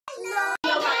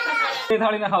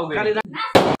थाली में खाओगे।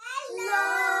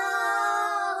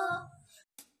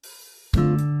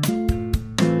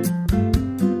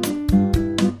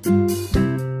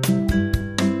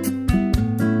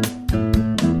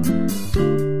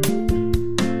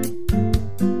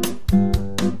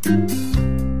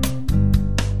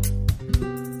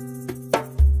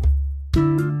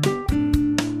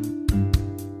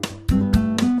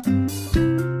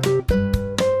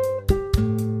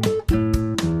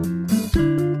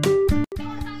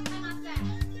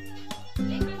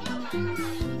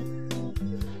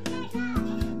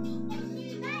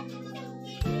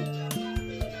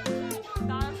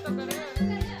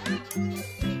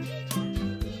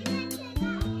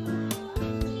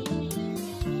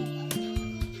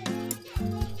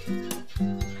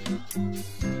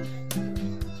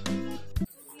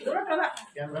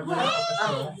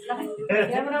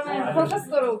 कैमरामैन फोकस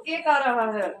करो, क्या कर रहा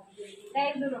है?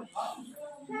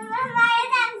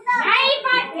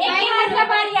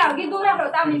 दूर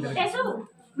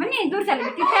मनी दूर चले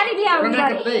कितनी भी आओ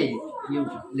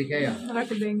लेके आया रख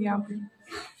देंगे यहाँ पे।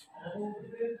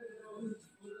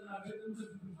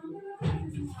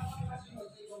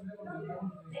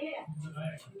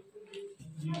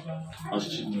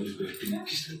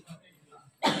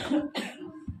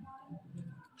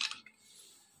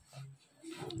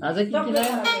 आजा की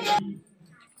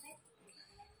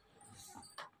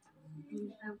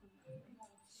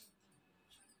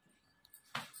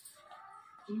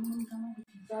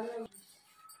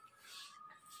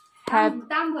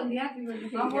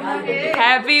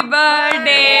happy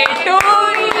birthday to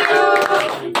you,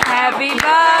 happy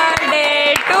birthday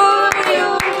to you,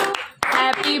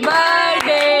 happy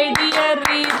birthday dear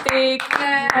Hrithik,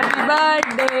 happy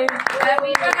birthday to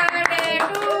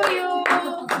you,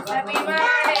 happy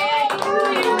birthday to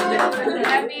you,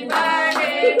 happy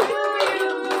birthday to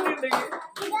you,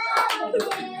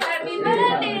 happy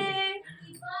birthday.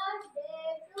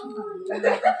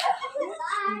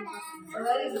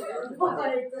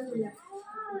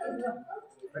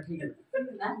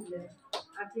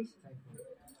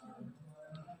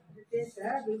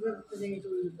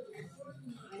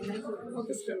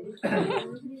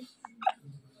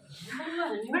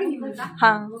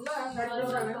 हाँ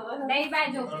नहीं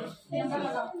बाजो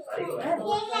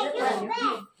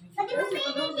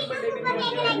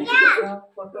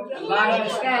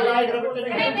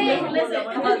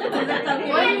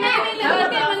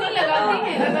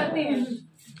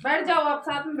बैठ जाओ, आप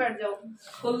साथ में बैठ जाओ।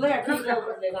 खुल ठीक है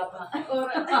कर लेगा अपना और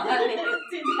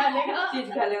चीज खा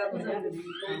लेगा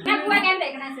पूरा गेम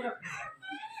देखना सिर्फ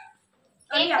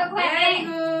एक तो वेरी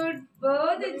गुड,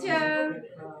 बहुत अच्छा।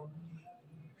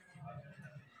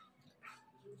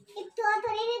 एक तो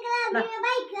थोड़ी निकला अभी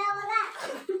भाई होगा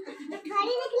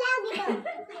थोड़ी निकला अभी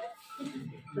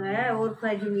तो है और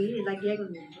प्राइजूंगी लग गया कुछ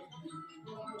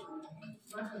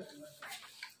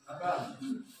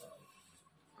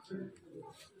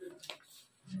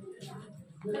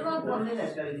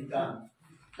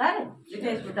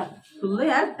बेटा सुन लो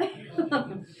यार।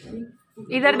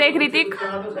 इधर देख ऋतिक,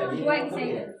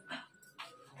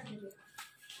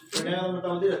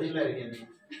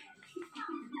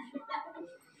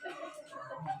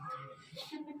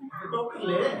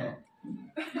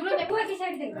 देखो की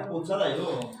साइड देखो पूछा था यो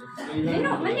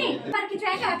नो मनी पर की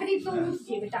ट्राई का करीब तो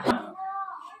मुझे बेटा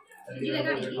जी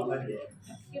लगा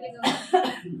ये लगा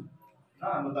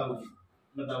हां बताओ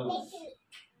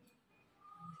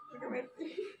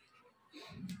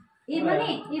ये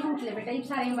मनी ये रूट ले बेटा, ये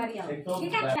सारे बारी आओ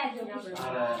ठीक है।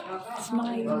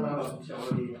 स्माइल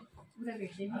पूरा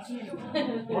बैठ जाए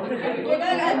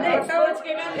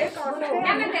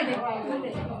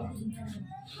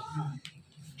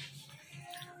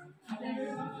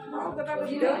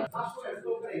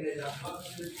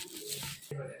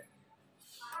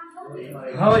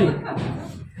हाँ भाई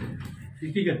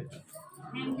ठीक है।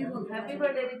 Happy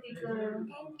birthday Hrithik,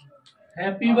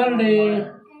 happy birthday.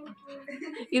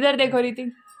 इधर देखो ऋतिक।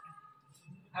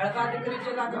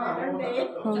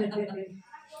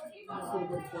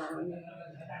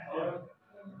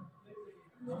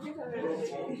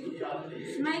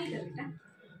 स्माइल कर बेटा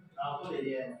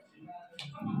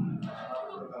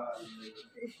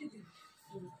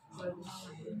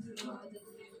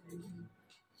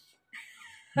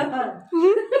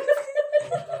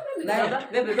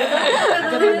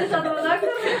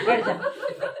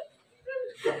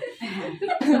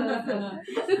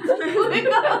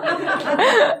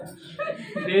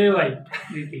दे भाई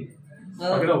दीदी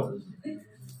पकड़ो।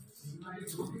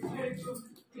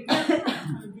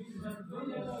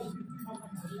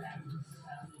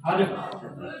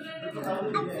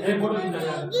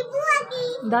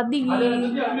 दादी की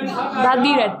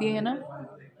दादी रहती है ना।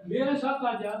 मेरे साथ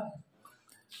आ जा,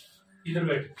 इधर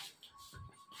बैठ,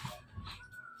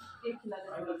 केक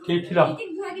खिला।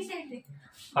 ऋतिक बुआ की साइड देख।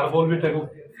 हर बोल बेटे को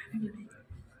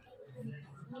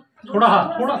थोड़ा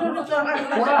हाँ, थोड़ा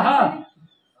हाँ,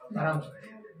 आराम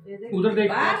से। उधर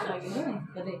देख,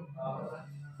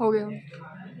 हो गया।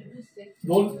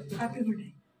 बोल।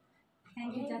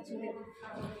 थैंक यू चाचू।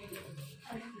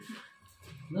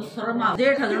 शर्मा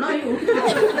जेठ हजणो यू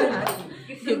फटाफट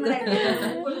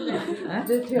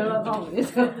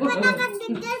बिस्तर फटाफट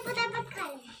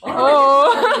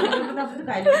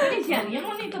खा ले। बड़ी सियानी है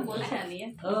मोनी, तो बहुत सियानी है।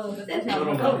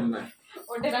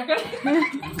 ओटे ना कर।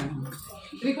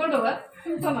 रिकॉर्ड होगा,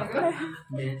 तो ना कर।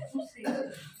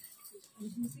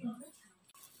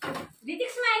 ऋतिक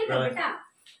स्माइल कर बेटा।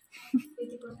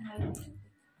 ऋतिक को स्माइल।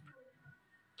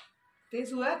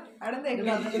 तेज हुआ, अड़न देख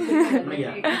लो।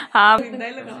 हाँ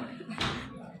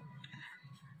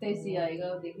तेजी आएगा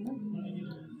देखना।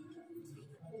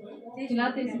 खिला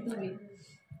तेजी तू भी।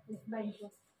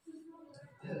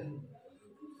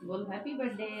 बोल हैप्पी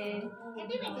बर्थडे।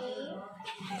 Happy birthday.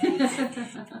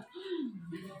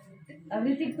 अब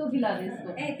ऋतिक को खिला दे इसको।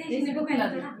 ए, तेजी तेजी को खिला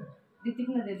दे। थोड़ा। ऋतिक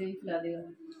ने दे दे, खिला देगा।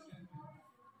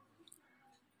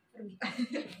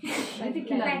 ऋतिक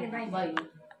खिला दे भाई।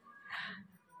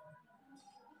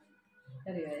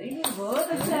 अरे वेरी गुड, बहुत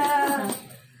अच्छा।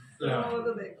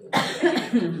 तो देखो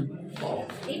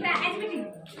एक बार ऐसे बैठी।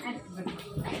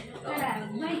 चला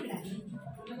भाई करा।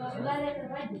 बुला दे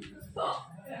भाई।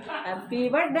 हैप्पी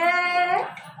बर्थडे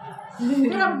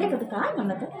मेरा बर्थडे कब कहाँ है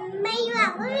मन्नत मैं यू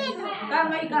आऊँ कहाँ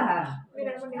मैं कहाँ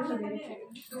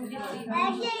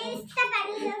ऐसे इसका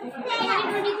पढ़ी लो।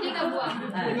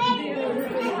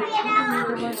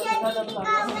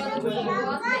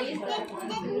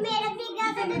 मेरा बिगा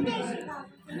तो देश का।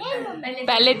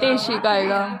 पहले तेजी का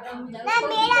आएगा। ना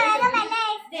मेरा आएगा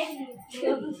पहले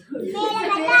मेरा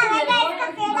बता आएगा इसका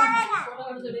पहला आएगा।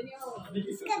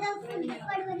 इसका तो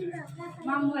फड़फड़ी में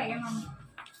मामू आएगा मामू।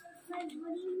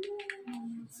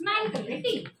 स्माइल कर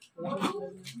बेटी।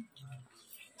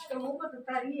 तो मुंह पर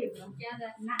तारी है क्या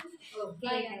करना?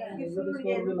 क्या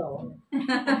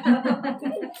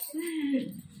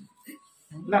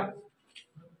ला।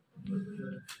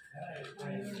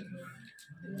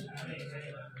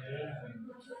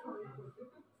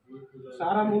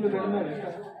 सारा मूल बैठना है।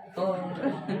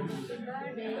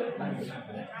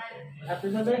 Happy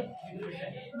birthday.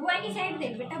 बुआ की साइड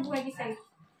देख बेटा, बुआ की साइड।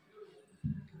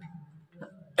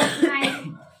 स्माइल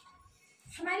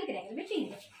स्माइल करेगा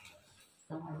बेटी।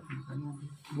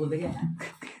 बोल दे क्या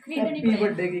हैप्पी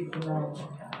बर्थडे की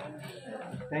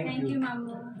थैंक यू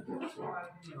मामू।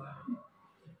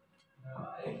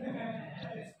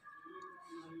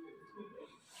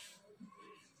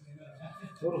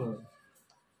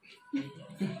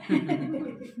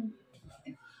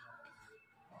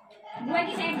 बुआ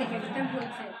की साइड देखो बेटा, बुआ की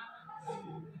साइड।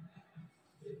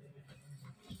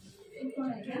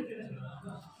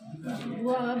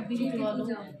 वो अब भी खिंचवा लो।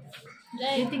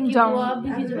 ऋतिक की जाओ। वो अब भी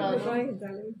खिंचवा लो।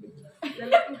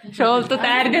 शोल तो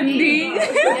तैर गंदी।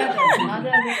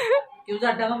 क्यों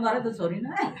जाटा में मारे तो सॉरी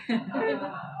ना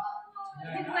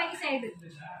बुआ की साइड।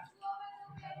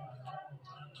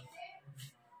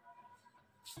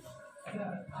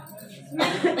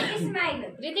 स्माइल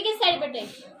ऋतिक किस साइड बटे?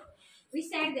 इस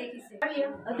साइड देख इसे।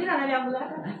 अभी ना ले आमला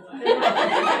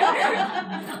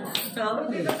तो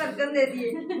टक्कर दे दिए।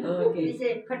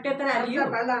 ओके खट्टे तरह लियो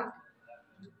पहला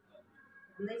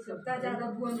नहीं सकता ज्यादा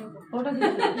बुआ ने को। फोटो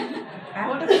खींच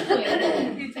फोटो खींचो ये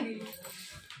देखे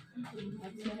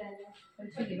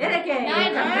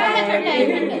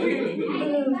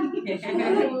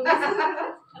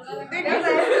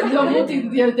जो मुंह चीज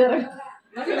दिया जरा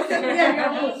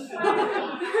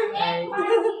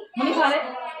मुझे खा ले।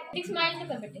 ऋतिक स्माइल तो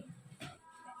कर बेटे।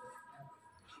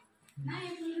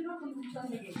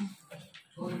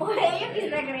 ओए ये किस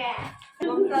लग रहा है?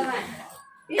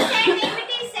 इस साइड देख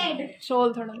बेटी, इस साइड।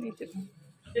 शोल थोड़ा नीचे।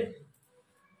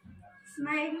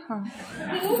 स्माइल। हाँ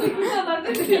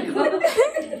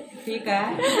ठीक है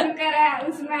करा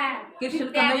उसमें कृष्ण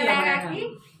क्या कन्हैया करेगा बनाया कि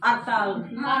अरताल और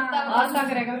क्या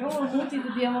करेगा वो मुंह चीज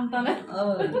दिया ममता ने।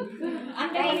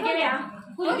 अंडे के लिए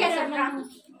हो गया सबका।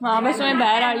 हाँ बस मैं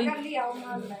बाहर आ रही। कर लिया वो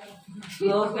माल में।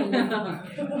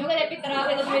 मुझे रिपीट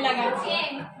कराओगे तो तुम्हें लगा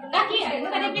ताकि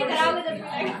मुझे रिपीट कराओगे तो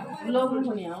तुम्हें लगा। लोग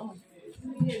नहीं आओ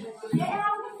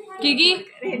कीकी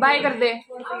बाय कर दे।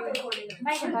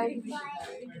 बाय कर बाय।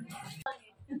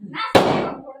 ना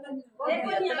रुक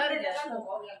जा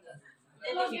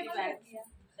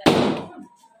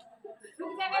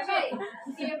बेटा।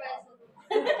 ये बस।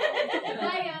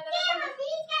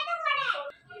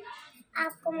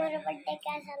 आपको मेरा बर्थडे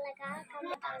कैसा लगा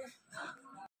कमेंट बताना।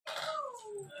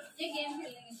 ये गेम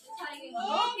खेलेंगे सारी गेम।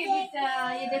 ओके बेटा,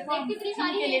 ये देखो हम कितनी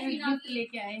सारी के लिए भी गेम्स गिफ्ट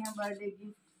लेके आए हैं, बर्थडे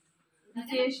गिफ्ट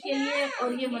विशेष के लिए और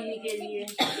ये मन्नी के लिए।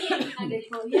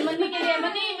 देखो ये मन्नी के लिए।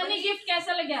 मन्नी मन्नी गिफ्ट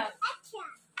कैसा लगा?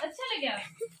 अच्छा लगा।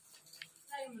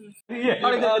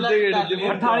 थाली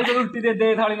तो उल्टी दे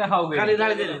दे, थाली में खाओगे। खाली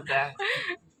थाली दे देता है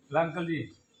अंकल जी।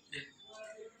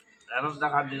 रमज़ा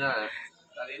खा देना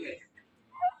थाली ले।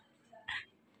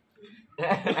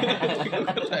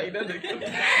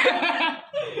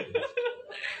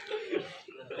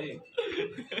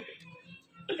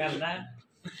 करना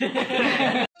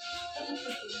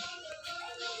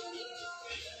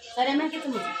अरे मैं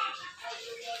कितने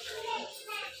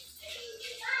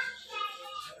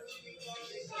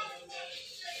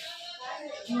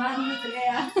मार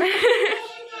गया